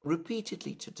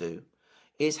repeatedly to do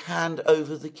is hand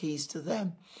over the keys to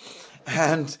them.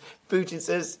 And Putin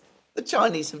says, the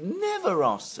Chinese have never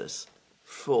asked us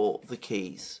for the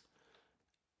keys,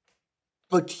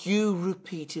 but you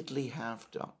repeatedly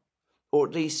have done. Or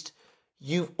at least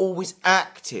you've always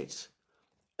acted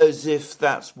as if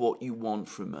that's what you want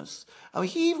from us. I mean,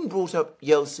 he even brought up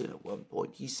Yeltsin at one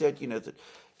point. He said, that,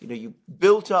 you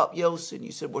built up Yeltsin.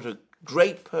 You said what a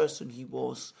great person he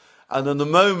was. And then the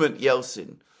moment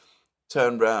Yeltsin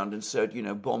turned around and said,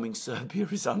 bombing Serbia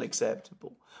is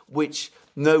unacceptable, which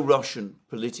no Russian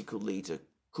political leader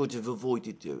could have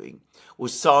avoided doing,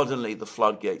 was suddenly the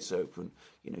floodgates open.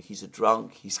 He's a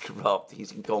drunk, he's corrupt,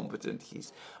 he's incompetent,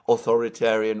 he's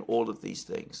authoritarian, all of these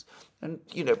things. And,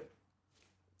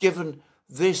 given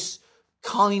this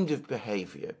kind of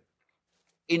behavior,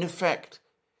 in effect,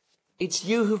 it's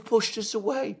you who've pushed us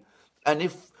away. And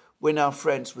if we're now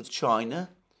friends with China,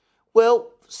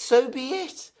 well, so be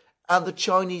it. And the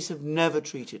Chinese have never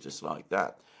treated us like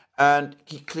that. And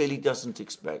he clearly doesn't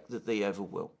expect that they ever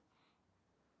will.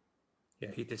 Yeah,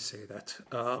 he did say that.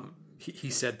 He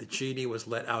said the genie was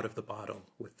let out of the bottle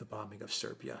with the bombing of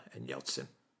Serbia and Yeltsin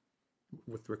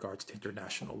with regards to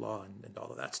international law and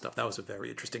all of that stuff. That was a very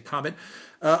interesting comment.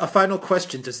 A final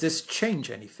question. Does this change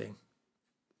anything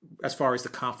as far as the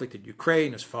conflict in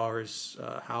Ukraine, as far as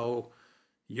how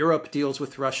Europe deals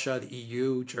with Russia, the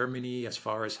EU, Germany, as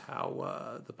far as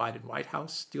how the Biden White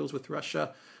House deals with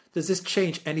Russia? Does this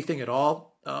change anything at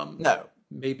all? No,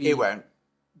 maybe it won't.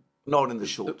 Not in the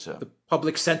short term. The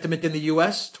public sentiment in the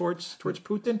U.S. towards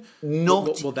Putin?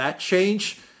 Will that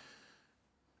change?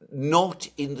 Not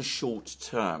in the short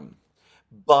term,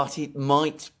 but it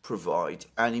might provide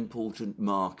an important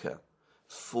marker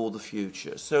for the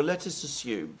future. So let us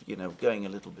assume, going a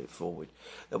little bit forward,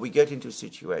 that we get into a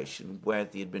situation where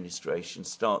the administration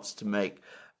starts to make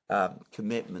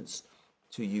commitments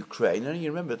to Ukraine. And you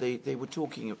remember they were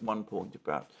talking at one point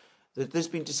about that there's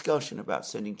been discussion about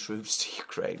sending troops to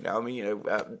Ukraine. Now,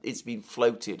 it's been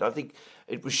floated. I think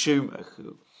it was Schumer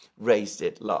who raised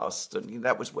it last, and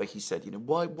that was where he said,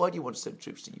 why do you want to send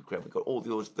troops to Ukraine? We've got all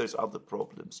those other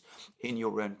problems in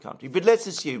your own country. But let's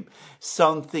assume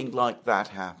something like that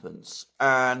happens,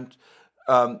 and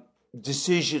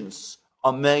decisions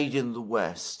are made in the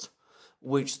West,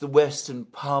 which the Western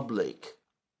public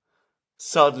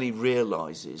suddenly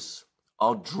realizes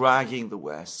are dragging the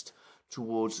West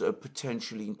towards a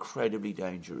potentially incredibly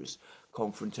dangerous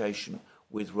confrontation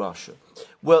with Russia.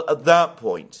 Well, at that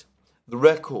point, the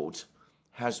record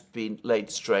has been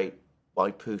laid straight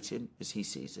by Putin, as he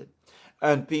sees it,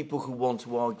 and people who want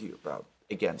to argue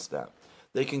against that,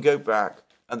 they can go back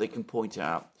and they can point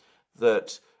out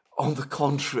that, on the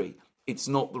contrary, it's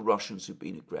not the Russians who've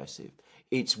been aggressive.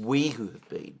 It's we who have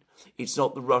been. It's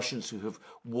not the Russians who have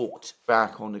walked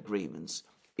back on agreements.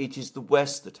 It is the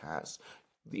West that has.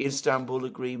 The Istanbul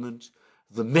Agreement,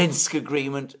 the Minsk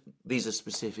Agreement, these are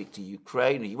specific to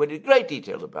Ukraine. He went into great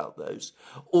detail about those.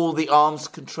 All the arms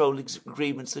control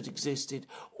agreements that existed,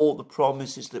 all the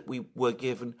promises that we were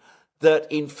given, that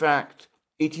in fact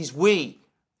it is we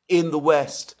in the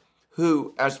West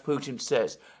who, as Putin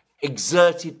says,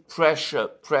 exerted pressure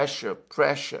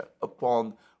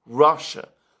upon Russia,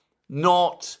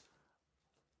 not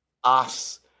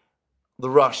us, the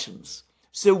Russians.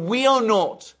 So we are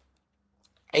not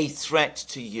a threat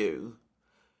to you.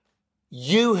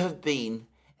 You have been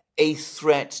a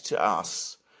threat to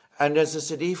us. And as I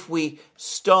said, if we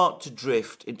start to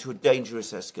drift into a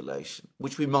dangerous escalation,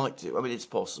 which we might do, it's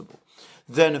possible,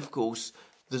 then of course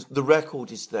the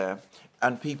record is there,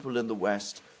 and people in the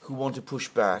West who want to push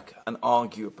back and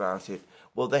argue about it,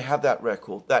 well, they have that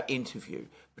record, that interview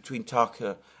between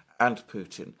Tucker and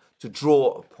Putin to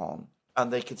draw upon,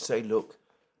 and they could say, look,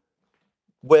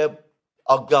 where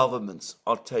our governments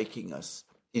are taking us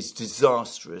is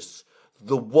disastrous.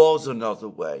 There was another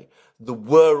way. There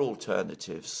were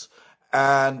alternatives,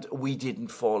 and we didn't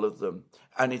follow them.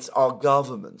 And it's our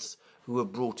governments who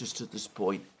have brought us to this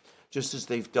point, just as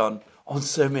they've done on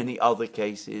so many other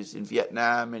cases in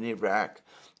Vietnam, in Iraq,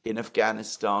 in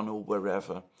Afghanistan, or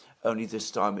wherever. Only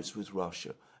this time it's with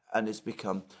Russia, and it's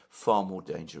become far more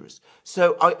dangerous.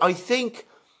 So I think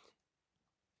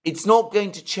it's not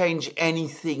going to change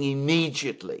anything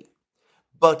immediately,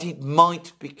 but it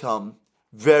might become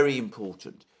very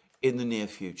important in the near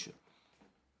future.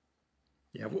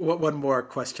 Yeah, one more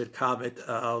question, comment.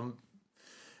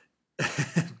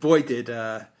 Boy, did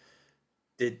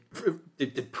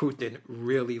Putin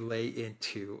really lay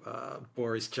into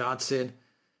Boris Johnson?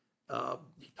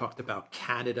 He talked about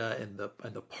Canada and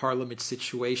the parliament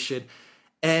situation.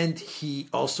 And he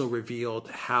also revealed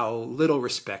how little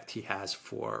respect he has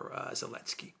for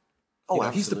Zelensky.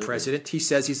 He's the president. He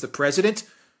says he's the president.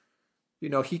 He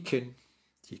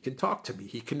can talk to me.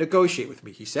 He can negotiate with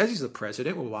me. He says he's the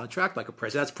president. We'll want to act like a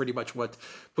president. That's pretty much what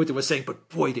Putin was saying. But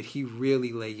boy, did he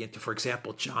really lay into, for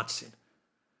example, Johnson.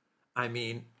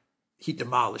 He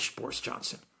demolished Boris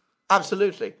Johnson.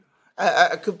 Absolutely.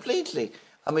 Completely.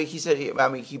 He said,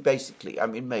 he basically,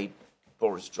 made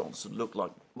Boris Johnson look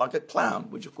like a clown,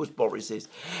 which of course Boris is,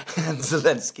 and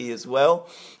Zelensky as well.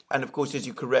 And of course, as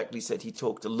you correctly said, he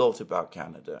talked a lot about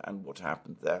Canada and what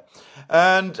happened there.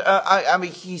 And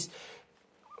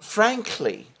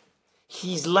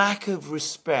his lack of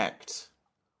respect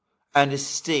and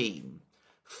esteem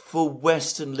for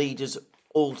Western leaders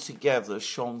altogether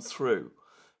shone through.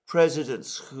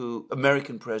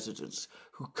 American presidents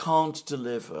who can't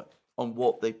deliver on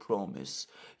what they promise,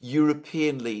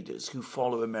 European leaders who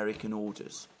follow American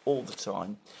orders all the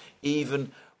time,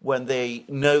 even when they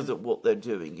know that what they're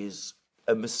doing is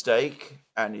a mistake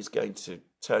and is going to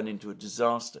turn into a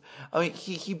disaster.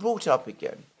 He brought up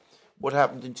again what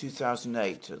happened in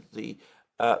 2008 at the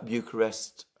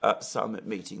Bucharest summit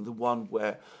meeting, the one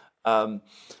where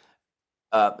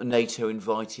NATO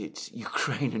invited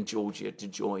Ukraine and Georgia to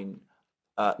join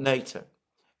NATO.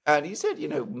 And he said,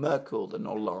 Merkel and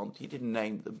Hollande, he didn't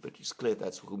name them, but it's clear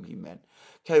that's whom he meant,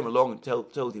 came along and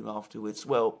told him afterwards,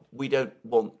 well, we don't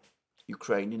want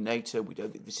Ukraine in NATO. We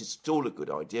don't think this is at all a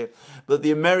good idea. But the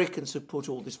Americans have put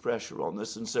all this pressure on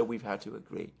us, and so we've had to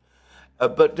agree.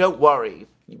 But don't worry,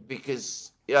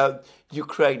 because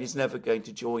Ukraine is never going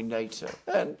to join NATO.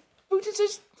 And Putin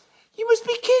says, you must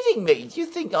be kidding me. Do you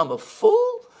think I'm a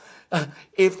fool?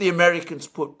 If the Americans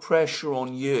put pressure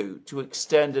on you to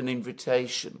extend an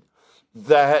invitation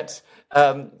that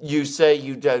you say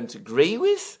you don't agree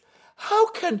with,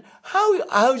 how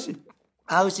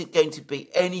is it going to be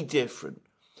any different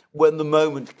when the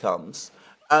moment comes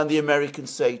and the Americans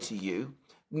say to you,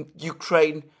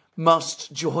 Ukraine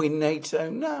must join NATO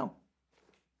now?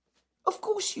 Of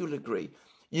course you'll agree.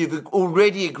 You've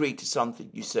already agreed to something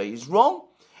you say is wrong,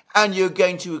 and you're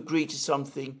going to agree to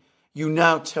something you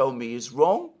now tell me is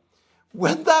wrong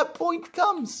when that point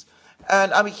comes.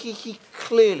 And I mean, he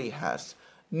clearly has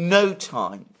no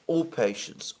time or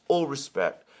patience or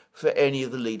respect for any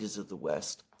of the leaders of the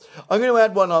West. I'm going to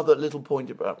add one other little point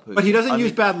about Putin. But he doesn't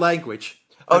use bad language.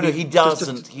 No, he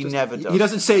doesn't. He never does. He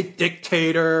doesn't say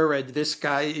dictator and this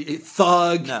guy,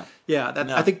 thug. No. Yeah,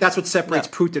 I think that's what separates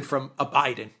Putin from a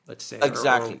Biden, let's say.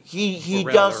 Exactly. He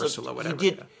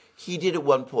doesn't. He did at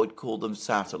one point call them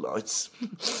satellites.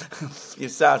 Your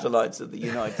satellites of the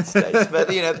United States. But,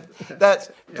 that's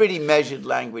pretty measured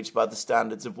language by the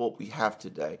standards of what we have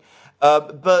today.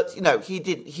 But,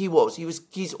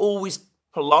 he's always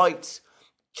polite,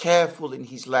 careful in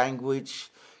his language.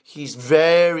 He's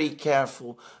very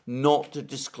careful not to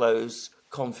disclose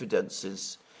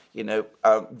confidences.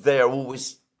 They're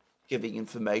always giving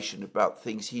information about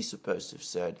things he's supposed to have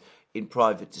said in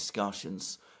private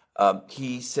discussions.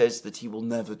 He says that he will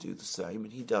never do the same,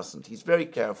 and he doesn't. He's very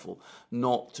careful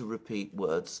not to repeat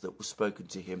words that were spoken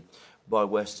to him by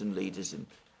Western leaders in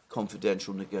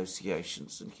confidential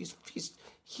negotiations. And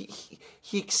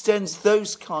he extends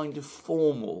those kind of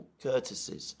formal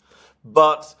courtesies.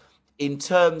 But in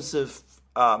terms of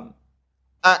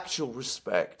actual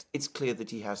respect, it's clear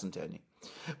that he hasn't any.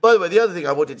 By the way, the other thing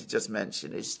I wanted to just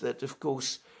mention is that, of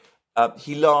course,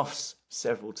 he laughs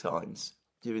several times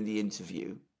during the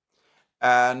interview.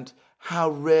 And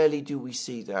how rarely do we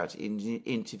see that in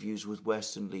interviews with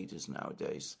Western leaders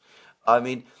nowadays? I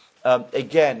mean,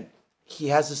 again, he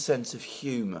has a sense of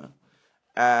humour,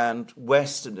 and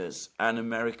Westerners and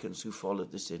Americans who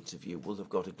followed this interview will have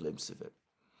got a glimpse of it.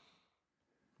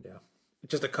 Yeah.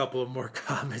 Just a couple of more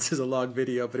comments. It's a long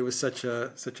video, but it was such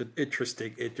an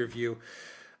interesting interview.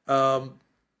 Putin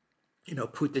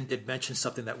did mention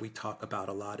something that we talk about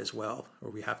a lot as well, or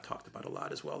we have talked about a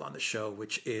lot as well on the show,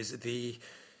 which is the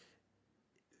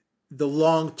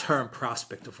long-term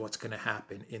prospect of what's going to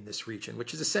happen in this region,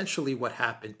 which is essentially what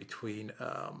happened between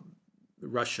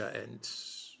Russia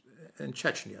and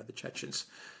Chechnya, the Chechens.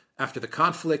 After the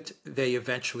conflict, they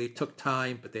eventually took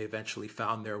time, but they eventually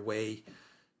found their way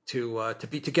to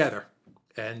be together.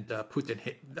 And Putin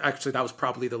actually, that was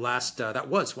probably that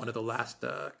was one of the last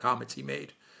comments he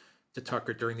made to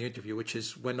Tucker during the interview, which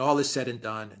is when all is said and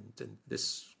done and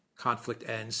this conflict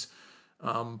ends,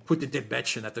 Putin did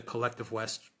mention that the collective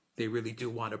West, they really do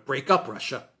want to break up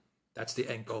Russia. That's the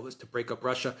end goal, is to break up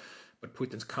Russia. But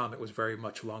Putin's comment was very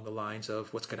much along the lines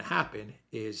of what's going to happen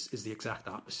is the exact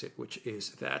opposite, which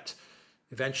is that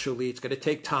eventually it's going to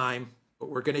take time, but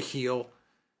we're going to heal,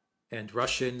 and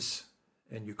Russians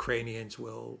and Ukrainians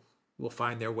will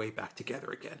find their way back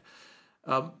together again.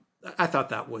 I thought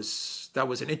that was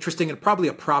an interesting and probably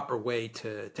a proper way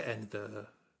to end the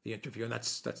interview, and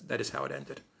that is how it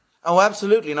ended. Oh,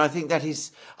 absolutely, and I think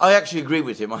I actually agree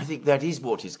with him. I think that is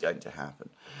what is going to happen.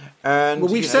 And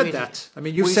we've said that. I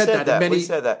mean, you've said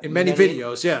that in many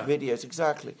videos, yeah. Videos,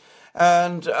 exactly.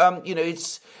 And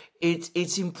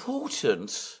it's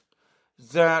important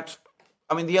that.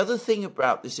 I mean, the other thing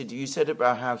about this interview, you said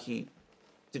about how he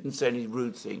didn't say any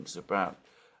rude things about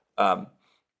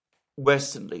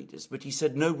Western leaders, but he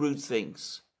said no rude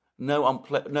things,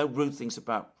 no rude things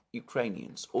about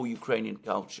Ukrainians or Ukrainian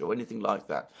culture or anything like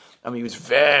that. I mean, he was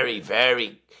very,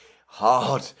 very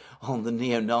hard on the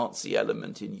neo-Nazi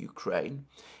element in Ukraine.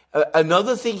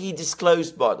 Another thing he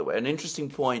disclosed, by the way, an interesting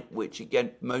point, which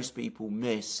again most people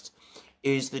missed,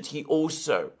 is that he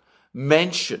also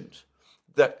mentioned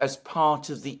that as part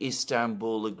of the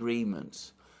Istanbul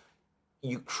Agreement,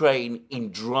 Ukraine in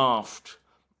draft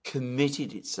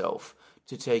committed itself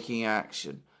to taking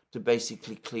action to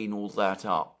basically clean all that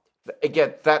up.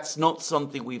 Again, that's not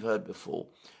something we've heard before,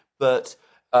 but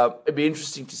it'd be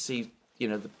interesting to see,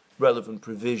 the relevant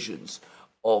provisions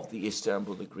of the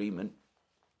Istanbul Agreement,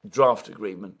 draft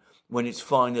agreement, when it's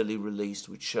finally released,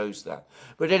 which shows that.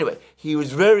 But anyway, he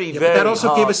was very, very. But that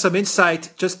also gave us some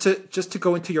insight. Just to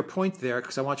go into your point there,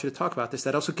 because I want you to talk about this.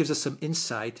 That also gives us some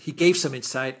insight. He gave some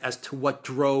insight as to what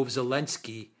drove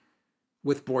Zelensky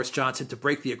with Boris Johnson to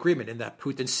break the agreement. In that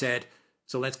Putin said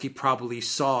Zelensky probably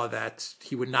saw that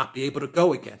he would not be able to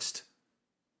go against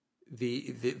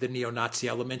the neo-Nazi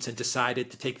elements and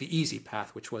decided to take the easy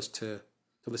path, which was to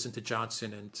listen to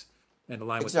Johnson and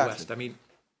align with the West. I mean,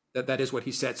 that is what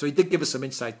he said. So he did give us some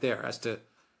insight there as to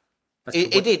what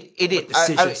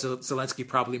decisions Zelensky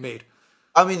probably made.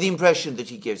 I mean, the impression that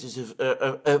he gives is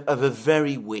of a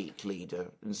very weak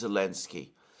leader in Zelensky,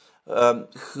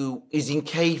 who is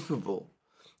incapable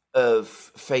of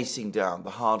facing down the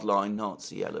hardline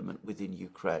Nazi element within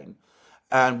Ukraine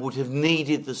and would have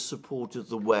needed the support of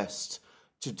the West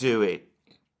to do it.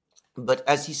 But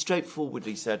as he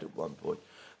straightforwardly said at one point,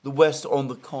 the West, on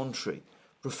the contrary,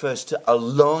 prefers to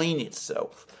align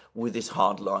itself with this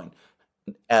hardline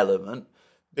element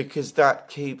because that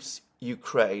keeps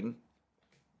Ukraine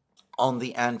on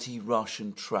the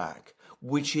anti-Russian track,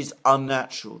 which is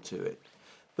unnatural to it.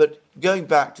 But going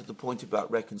back to the point about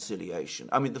reconciliation,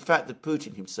 I mean, the fact that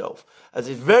Putin himself is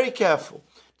very careful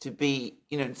to be,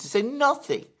 to say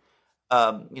nothing,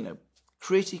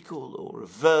 critical or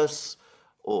averse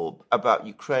or about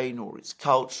Ukraine or its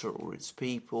culture or its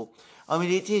people. I mean,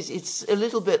 it's a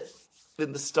little bit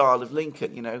in the style of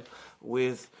Lincoln,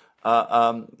 with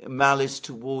malice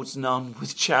towards none,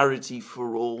 with charity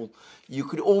for all. You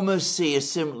could almost see a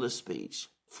similar speech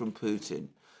from Putin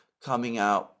coming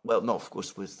out, well, not of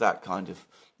course with that kind of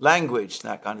language,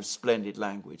 that kind of splendid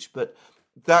language, but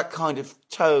that kind of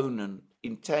tone and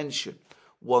intention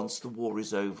once the war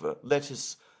is over. Let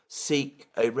us seek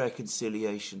a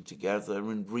reconciliation together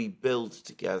and rebuild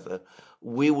together.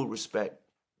 We will respect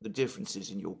the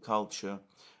differences in your culture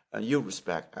and you'll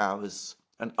respect ours.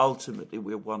 And ultimately,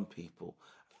 we're one people,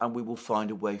 and we will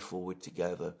find a way forward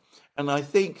together. And I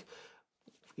think,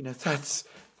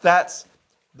 that's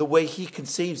the way he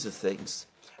conceives of things.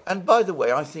 And by the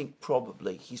way, I think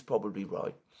he's probably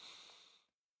right.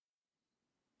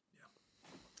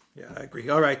 Yeah, I agree.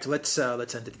 All right, let's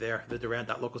end it there.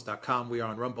 TheDuran.locals.com. We are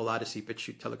on Rumble, Odyssey,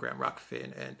 BitChute, Telegram,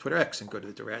 Rockfin, and Twitter X. And go to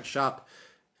the Duran shop.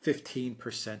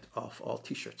 15% off all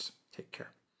T-shirts. Take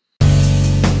care.